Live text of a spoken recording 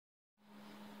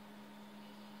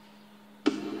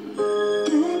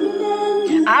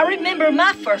I remember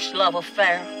my first love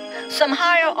affair.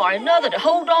 Somehow or another, the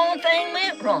whole darn thing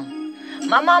went wrong.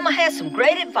 My mama had some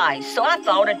great advice, so I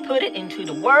thought I'd put it into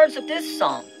the words of this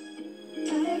song.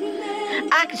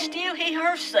 I can still hear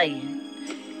her saying,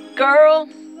 "Girl,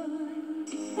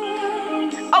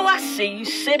 oh, I see you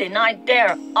sitting right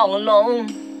there all alone,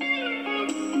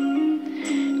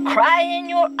 crying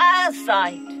your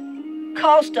eyesight,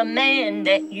 'cause the man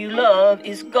that you love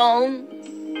is gone.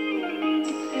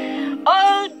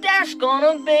 Oh, that's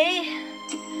gonna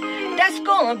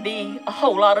be a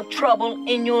whole lot of trouble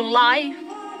in your life.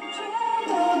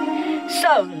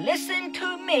 So listen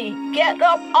to me, get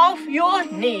up off your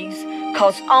knees,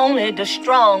 'cause only the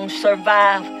strong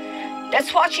survive."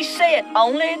 That's what she said,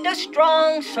 only the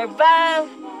strong survive.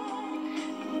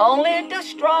 Only the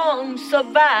strong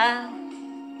survive.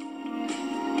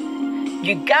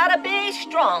 You gotta be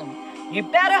strong, you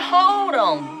better hold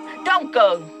on, don't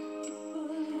go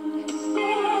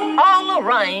all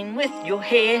around with your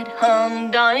head hung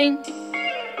down.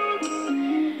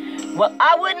 Well,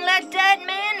 I wouldn't let that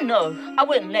man know, I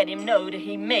wouldn't let him know that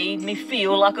he made me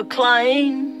feel like a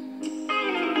clown.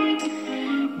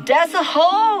 There's a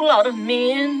whole lot of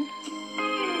men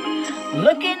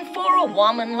looking for a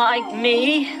woman like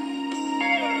me,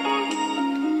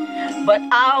 but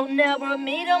I'll never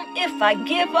meet them if I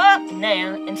give up now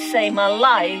and say my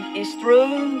life is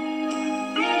through.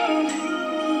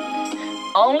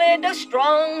 Only the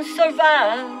strong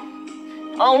survive.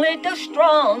 Only the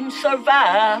strong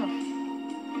survive.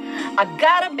 I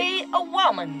gotta be a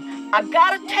woman. I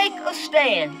gotta take a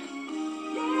stand.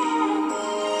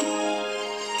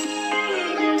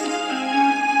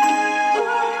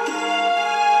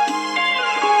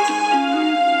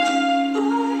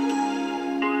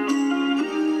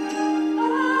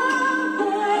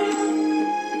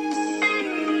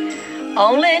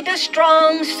 Only the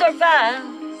strong survive.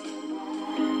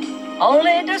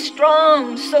 Only the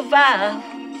strong survive.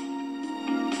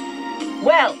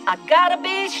 Well, I gotta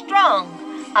be strong.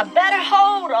 I better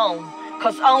hold on,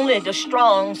 'cause only the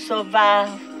strong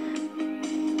survive.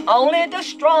 Only the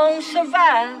strong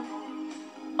survive.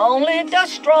 Only the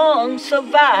strong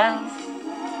survive.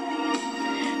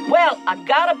 Well, I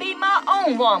gotta be my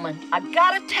own woman. I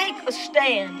gotta take a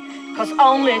stand, 'cause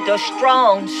only the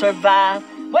strong survive.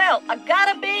 Well, I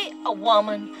gotta be a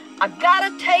woman. I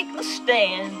gotta take a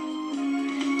stand,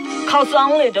 'cause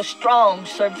only the strong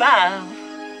survive.